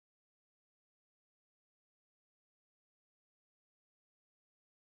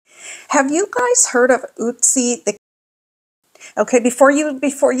Have you guys heard of Utsie the Okay, before you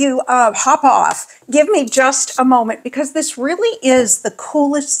hop off, give me just a moment because this really is the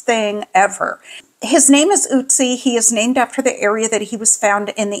coolest thing ever. His name is Ötzi. He is named after the area that he was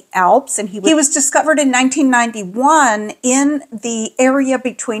found in the Alps, and he was discovered in 1991 in the area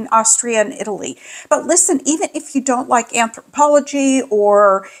between Austria and Italy. But listen, even if you don't like anthropology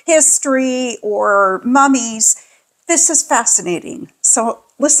or history or mummies, this is fascinating. So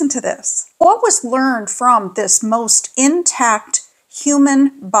listen to this. What was learned from this most intact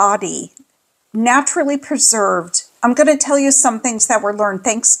human body, naturally preserved? I'm going to tell you some things that were learned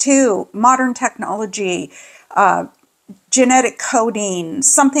thanks to modern technology, genetic coding,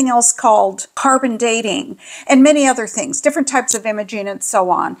 something else called carbon dating, and many other things, different types of imaging and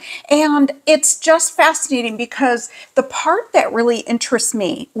so on. And it's just fascinating because the part that really interests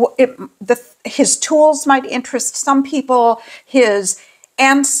me, his tools might interest some people, his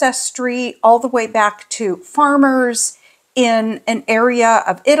ancestry all the way back to farmers in an area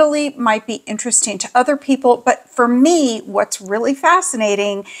of Italy might be interesting to other people. But for me, what's really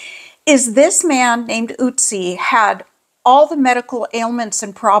fascinating is this man named Utsi had all the medical ailments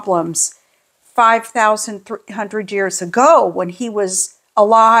and problems 5,300 years ago when he was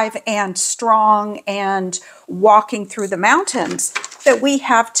alive and strong and walking through the mountains that we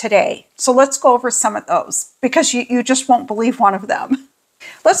have today. So let's go over some of those because you just won't believe one of them.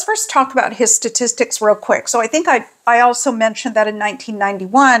 Let's first talk about his statistics real quick. So I think I also mentioned that in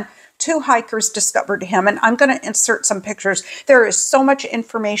 1991, 2 hikers discovered him, and I'm going to insert some pictures. There is so much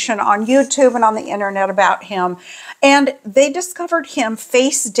information on YouTube and on the internet about him, and they discovered him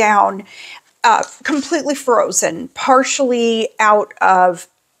face down, completely frozen, partially out of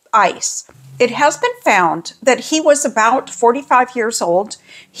ice. It has been found that he was about 45 years old.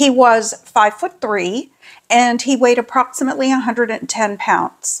 He was 5'3", and he weighed approximately 110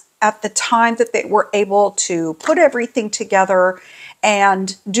 pounds at the time that they were able to put everything together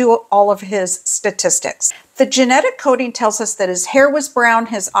and do all of his statistics. The genetic coding tells us that his hair was brown,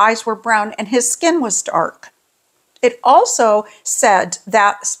 his eyes were brown, and his skin was dark. It also said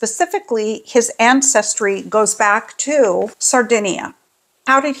that specifically his ancestry goes back to Sardinia.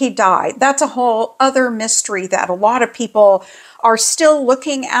 How did he die? That's a whole other mystery that a lot of people are still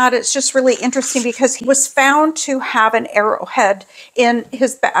looking at. It's just really interesting because he was found to have an arrowhead in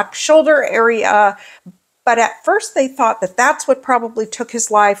his back shoulder area. But at first they thought that that's what probably took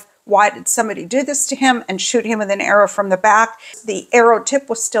his life. Why did somebody do this to him and shoot him with an arrow from the back? The arrow tip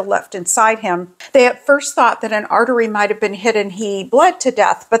was still left inside him. They at first thought that an artery might have been hit and he bled to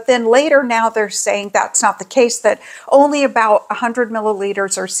death. But then later now they're saying that's not the case, that only about 100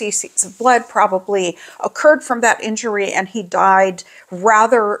 milliliters or cc's of blood probably occurred from that injury and he died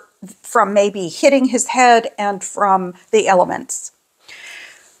rather from maybe hitting his head and from the elements.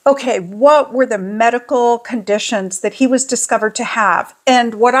 Okay, what were the medical conditions that he was discovered to have?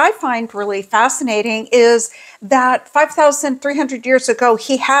 And what I find really fascinating is that 5,300 years ago,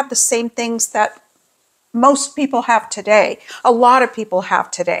 he had the same things that most people have today. A lot of people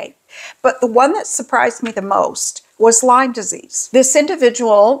have today. But the one that surprised me the most was Lyme disease. This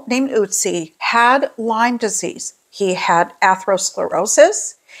individual named Utsi had Lyme disease. He had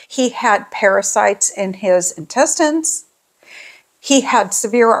atherosclerosis. He had parasites in his intestines. He had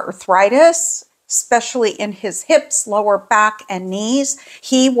severe arthritis, especially in his hips, lower back, and knees.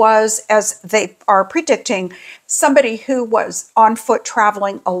 He was, as they are predicting, somebody who was on foot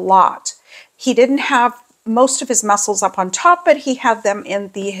traveling a lot. He didn't have most of his muscles up on top, but he had them in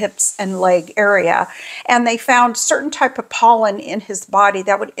the hips and leg area. And they found certain type of pollen in his body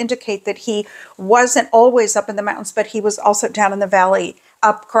that would indicate that he wasn't always up in the mountains, but he was also down in the valley,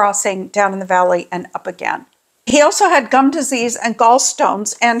 up crossing, down in the valley, and up again. He also had gum disease and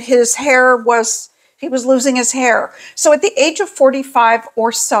gallstones, and his hair he was losing his hair. So at the age of 45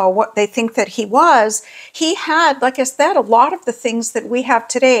 or so, what they think that he had, like I said, a lot of the things that we have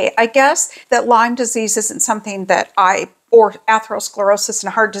today. I guess that Lyme disease isn't something that or atherosclerosis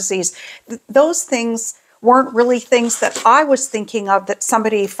and heart disease, those things weren't really things that I was thinking of that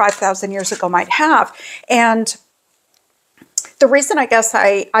somebody 5,000 years ago might have. And the reason I guess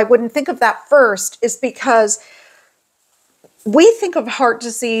I wouldn't think of that first is because we think of heart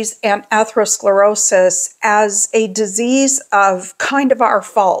disease and atherosclerosis as a disease of kind of our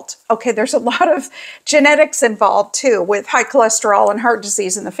fault. Okay, there's a lot of genetics involved too with high cholesterol and heart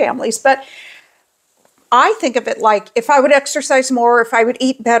disease in the families, but I think of it like if I would exercise more, if I would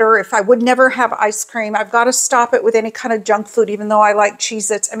eat better, if I would never have ice cream, I've got to stop it with any kind of junk food, even though I like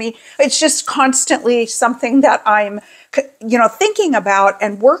Cheez-Its. I mean, it's just constantly something that I'm, thinking about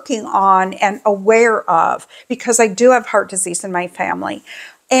and working on and aware of because I do have heart disease in my family.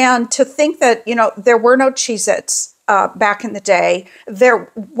 And to think that, you know, there were no Cheez-Its back in the day.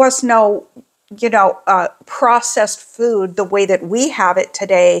 There was no, you know, processed food the way that we have it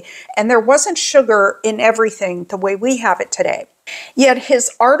today. And there wasn't sugar in everything the way we have it today. Yet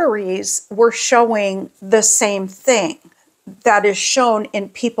his arteries were showing the same thing that is shown in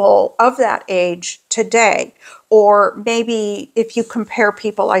people of that age today. Or maybe if you compare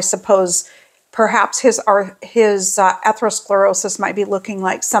people, I suppose, perhaps his atherosclerosis might be looking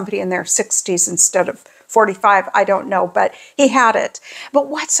like somebody in their 60s instead of 45. I don't know, but he had it. But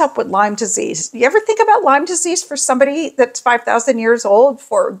what's up with Lyme disease? You ever think about Lyme disease for somebody that's 5,000 years old,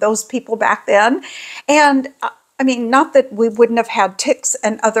 for those people back then? And I mean, not that we wouldn't have had ticks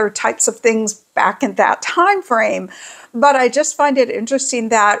and other types of things back in that time frame, but I just find it interesting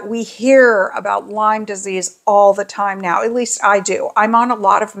that we hear about Lyme disease all the time now. At least I do. I'm on a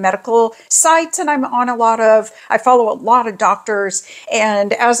lot of medical sites, and I follow a lot of doctors.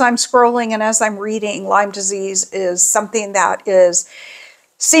 And as I'm scrolling and as I'm reading, Lyme disease is something that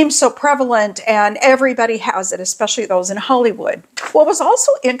seems so prevalent, and everybody has it, especially those in Hollywood. What was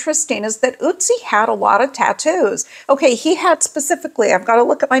also interesting is that Utsie had a lot of tattoos. Okay, he had specifically, I've got to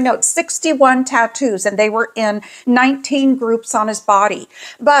look at my notes, 61 tattoos, and they were in 19 groups on his body.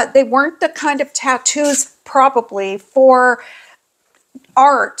 But they weren't the kind of tattoos probably for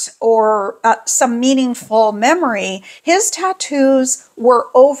art or some meaningful memory. His tattoos were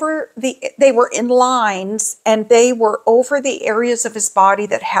they were in lines, and they were over the areas of his body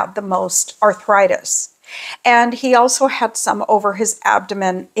that had the most arthritis. And he also had some over his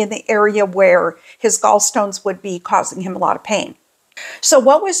abdomen in the area where his gallstones would be causing him a lot of pain. So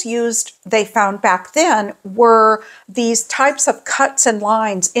what was used, they found back then, were these types of cuts and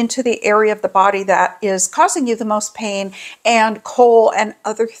lines into the area of the body that is causing you the most pain, and coal and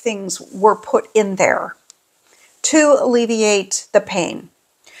other things were put in there to alleviate the pain.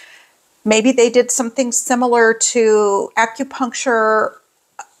 Maybe they did something similar to acupuncture.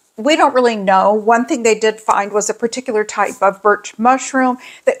 We don't really know. One thing they did find was a particular type of birch mushroom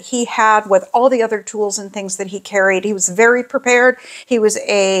that he had with all the other tools and things that he carried. He was very prepared. He was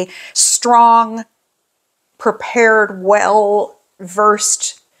a strong, prepared,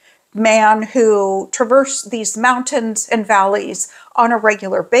 well-versed man who traversed these mountains and valleys on a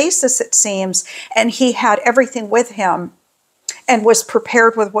regular basis, it seems, and he had everything with him and was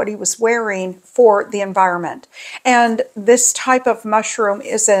prepared with what he was wearing for the environment. And this type of mushroom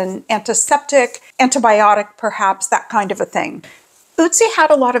is an antiseptic, antibiotic perhaps, that kind of a thing. Utsie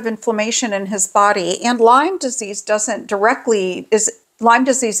had a lot of inflammation in his body, and Lyme disease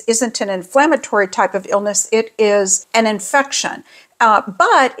isn't an inflammatory type of illness, it is an infection,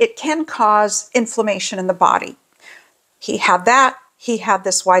 but it can cause inflammation in the body. He had that. He had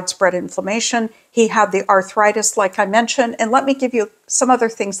this widespread inflammation. He had the arthritis, like I mentioned, and let me give you some other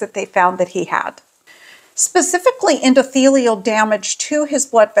things that they found that he had. Specifically, endothelial damage to his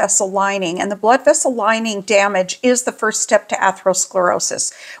blood vessel lining, and the blood vessel lining damage is the first step to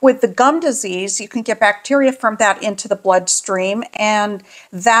atherosclerosis. With the gum disease, you can get bacteria from that into the bloodstream, and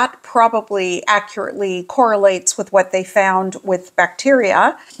that probably accurately correlates with what they found with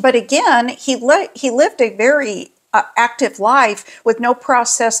bacteria. But again, he lived a very active life with no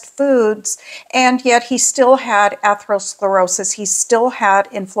processed foods, and yet he still had atherosclerosis. He still had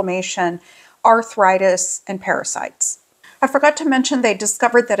inflammation, arthritis, and parasites. I forgot to mention they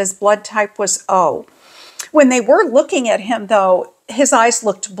discovered that his blood type was O. When they were looking at him, though, his eyes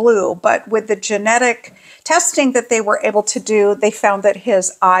looked blue, but with the genetic testing that they were able to do, they found that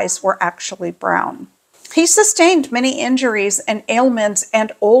his eyes were actually brown. He sustained many injuries and ailments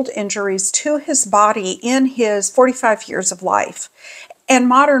and old injuries to his body in his 45 years of life. And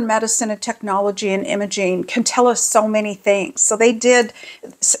modern medicine and technology and imaging can tell us so many things. So they did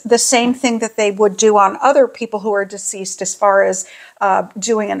the same thing that they would do on other people who are deceased as far as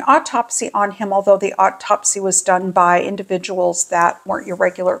doing an autopsy on him, although the autopsy was done by individuals that weren't your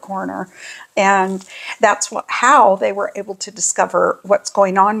regular coroner. And that's how they were able to discover what's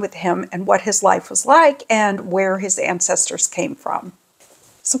going on with him and what his life was like and where his ancestors came from.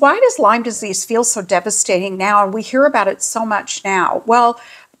 So why does Lyme disease feel so devastating now, and we hear about it so much now? Well,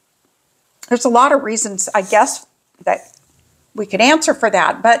 there's a lot of reasons, I guess, that we could answer for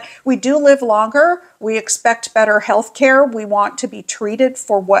that, but we do live longer. We expect better health care. We want to be treated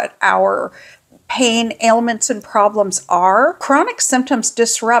for what our pain, ailments, and problems are. Chronic symptoms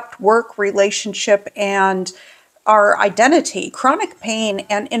disrupt work, relationship, and our identity. Chronic pain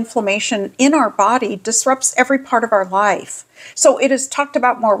and inflammation in our body disrupts every part of our life. So it is talked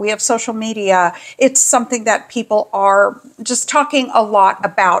about more. We have social media. It's something that people are just talking a lot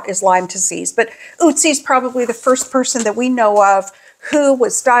about is Lyme disease. But Utsie is probably the first person that we know of who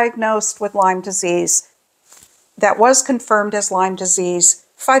was diagnosed with Lyme disease that was confirmed as Lyme disease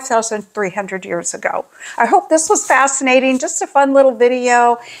 5,300 years ago. I hope this was fascinating, just a fun little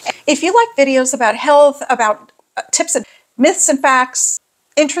video. If you like videos about health, about tips and myths and facts,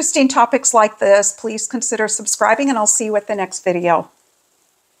 interesting topics like this, please consider subscribing, and I'll see you at the next video.